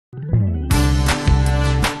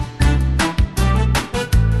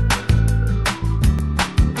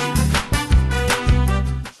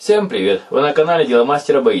Всем привет! Вы на канале Дело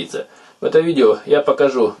мастера боится. В этом видео я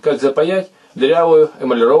покажу, как запаять дырявую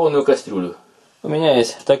эмалированную кастрюлю. У меня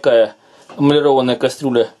есть такая эмалированная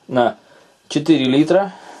кастрюля на 4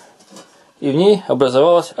 литра. И в ней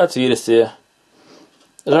образовалось отверстие.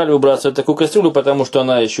 Жаль выбрасывать такую кастрюлю, потому что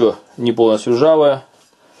она еще не полностью ржавая.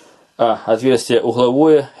 А отверстие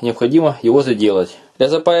угловое, необходимо его заделать. Для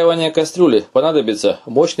запаивания кастрюли понадобится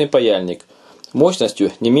мощный паяльник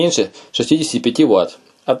мощностью не меньше 65 Вт.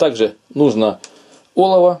 А также нужно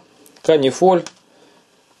олово, канифоль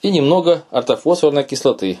и немного ортофосфорной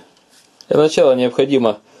кислоты. Для начала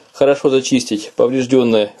необходимо хорошо зачистить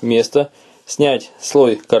поврежденное место, снять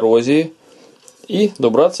слой коррозии и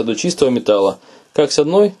добраться до чистого металла, как с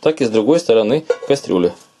одной, так и с другой стороны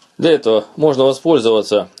кастрюли. Для этого можно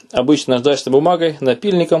воспользоваться обычной наждачной бумагой,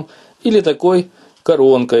 напильником или такой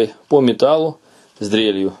коронкой по металлу с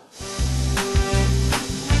дрелью.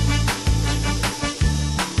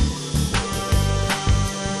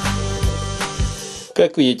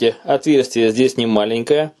 Как видите, отверстие здесь не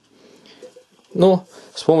маленькое, но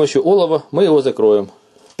с помощью олова мы его закроем.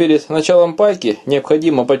 Перед началом пайки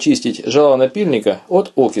необходимо почистить жало напильника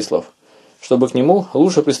от окислов, чтобы к нему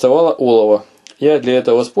лучше приставало олово. Я для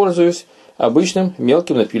этого воспользуюсь обычным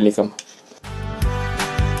мелким напильником.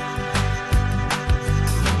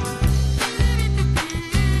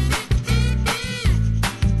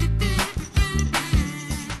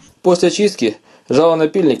 После очистки жало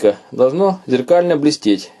напильника должно зеркально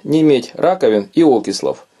блестеть, не иметь раковин и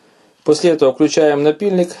окислов. После этого включаем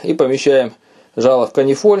напильник и помещаем жало в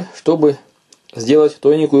канифоль, чтобы сделать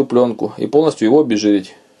тоненькую пленку и полностью его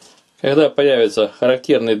обезжирить. Когда появится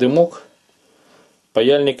характерный дымок,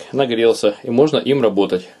 паяльник нагрелся и можно им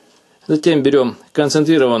работать. Затем берем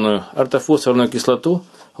концентрированную ортофосфорную кислоту,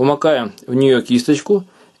 вмакаем в нее кисточку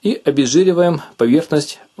и обезжириваем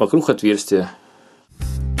поверхность вокруг отверстия.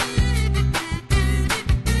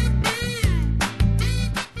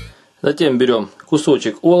 Затем берем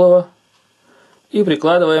кусочек олова и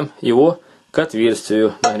прикладываем его к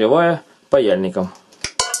отверстию, нагревая паяльником.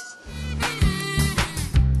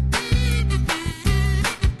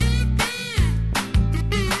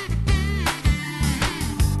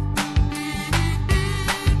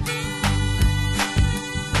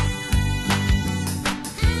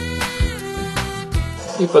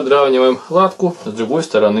 И подравниваем латку с другой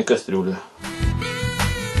стороны кастрюли.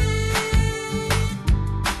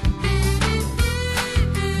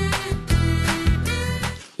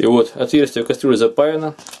 И вот отверстие кастрюли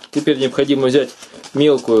запаяно. Теперь необходимо взять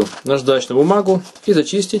мелкую наждачную бумагу и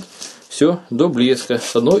зачистить все до блеска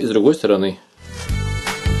с одной и с другой стороны.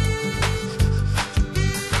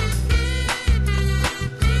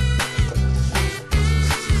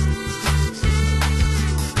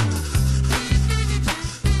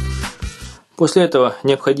 После этого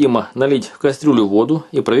необходимо налить в кастрюлю воду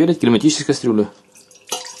и проверить герметичность кастрюли.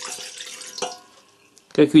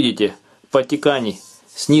 Как видите, подтеканий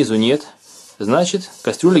снизу нет, значит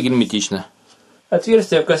кастрюля герметична.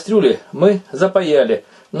 Отверстие в кастрюле мы запаяли,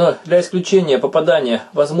 но для исключения попадания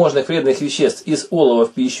возможных вредных веществ из олова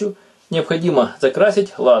в пищу необходимо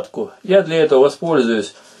закрасить латку. Я для этого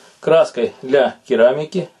воспользуюсь краской для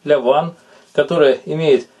керамики, для ванн, которая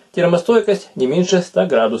имеет термостойкость не меньше 100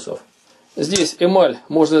 градусов. Здесь эмаль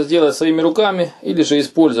можно сделать своими руками или же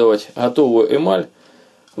использовать готовую эмаль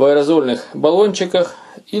в аэрозольных баллончиках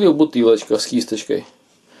или в бутылочках с кисточкой.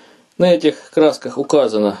 На этих красках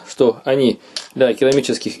указано, что они для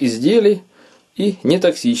керамических изделий и не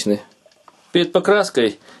токсичны. Перед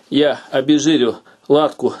покраской я обезжирю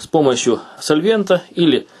латку с помощью сольвента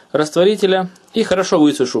или растворителя и хорошо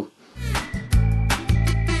высушу.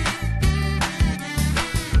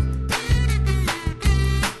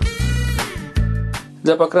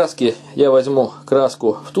 Для покраски я возьму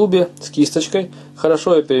краску в тубе с кисточкой,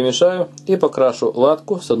 хорошо ее перемешаю и покрашу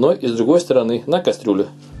латку с одной и с другой стороны на кастрюле.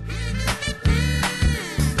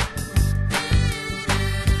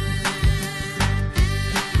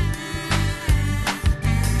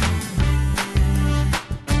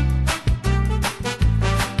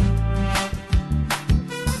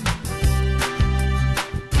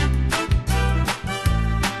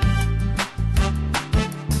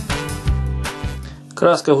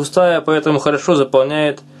 Краска густая, поэтому хорошо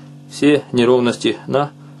заполняет все неровности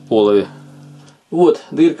на олове. Вот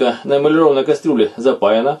дырка на эмалированной кастрюле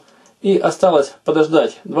запаяна. И осталось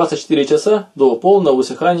подождать 24 часа до полного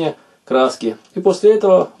высыхания краски. И после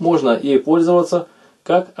этого можно ей пользоваться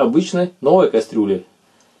как обычной новой кастрюлей.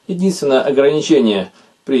 Единственное ограничение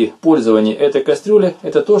при пользовании этой кастрюли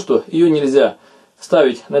это то, что ее нельзя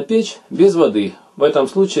ставить на печь без воды. В этом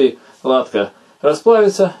случае латка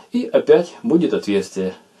расплавится и опять будет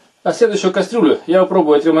отверстие. А следующую кастрюлю я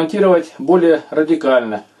попробую отремонтировать более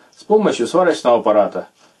радикально, с помощью сварочного аппарата.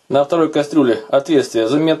 На второй кастрюле отверстие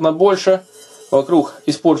заметно больше, вокруг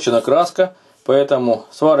испорчена краска, поэтому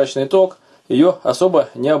сварочный ток ее особо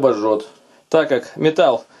не обожжет. Так как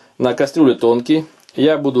металл на кастрюле тонкий,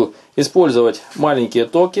 я буду использовать маленькие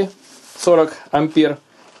токи 40 ампер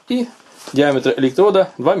и диаметр электрода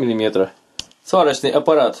 2 мм. Сварочный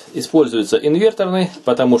аппарат используется инверторный,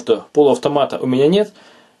 потому что полуавтомата у меня нет,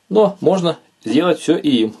 но можно сделать все и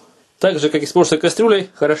им. Так же, как и с прошлой кастрюлей,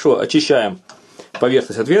 хорошо очищаем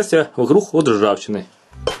поверхность отверстия вокруг от ржавчины.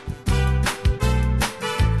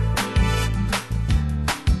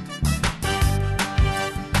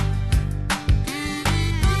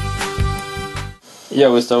 Я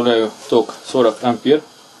выставляю ток 40 ампер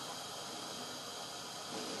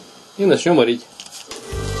и начнем варить.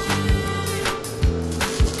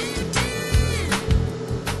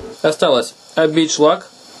 Осталось оббить шлак,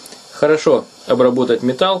 хорошо обработать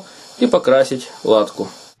металл и покрасить латку.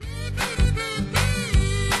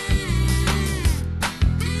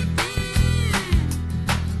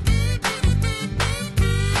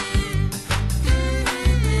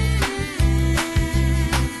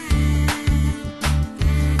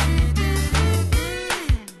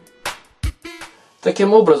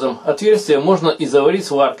 Таким образом, отверстие можно и заварить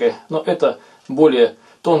сваркой, но это более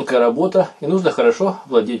тонкая работа и нужно хорошо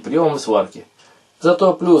владеть приемом сварки.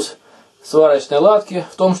 Зато плюс сварочной латки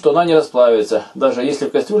в том, что она не расплавится, даже если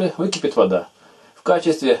в кастрюле выкипит вода. В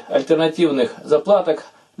качестве альтернативных заплаток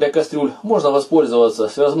для кастрюль можно воспользоваться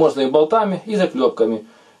всевозможными болтами и заклепками,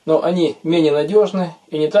 но они менее надежны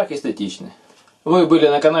и не так эстетичны. Вы были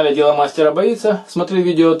на канале Дело мастера боится, смотрели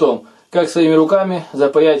видео о том, как своими руками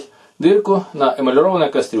запаять дырку на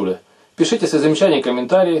эмалированной кастрюле. Пишите свои замечания,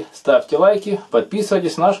 комментарии, ставьте лайки,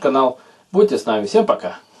 подписывайтесь на наш канал. Будьте с нами. Всем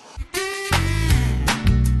пока!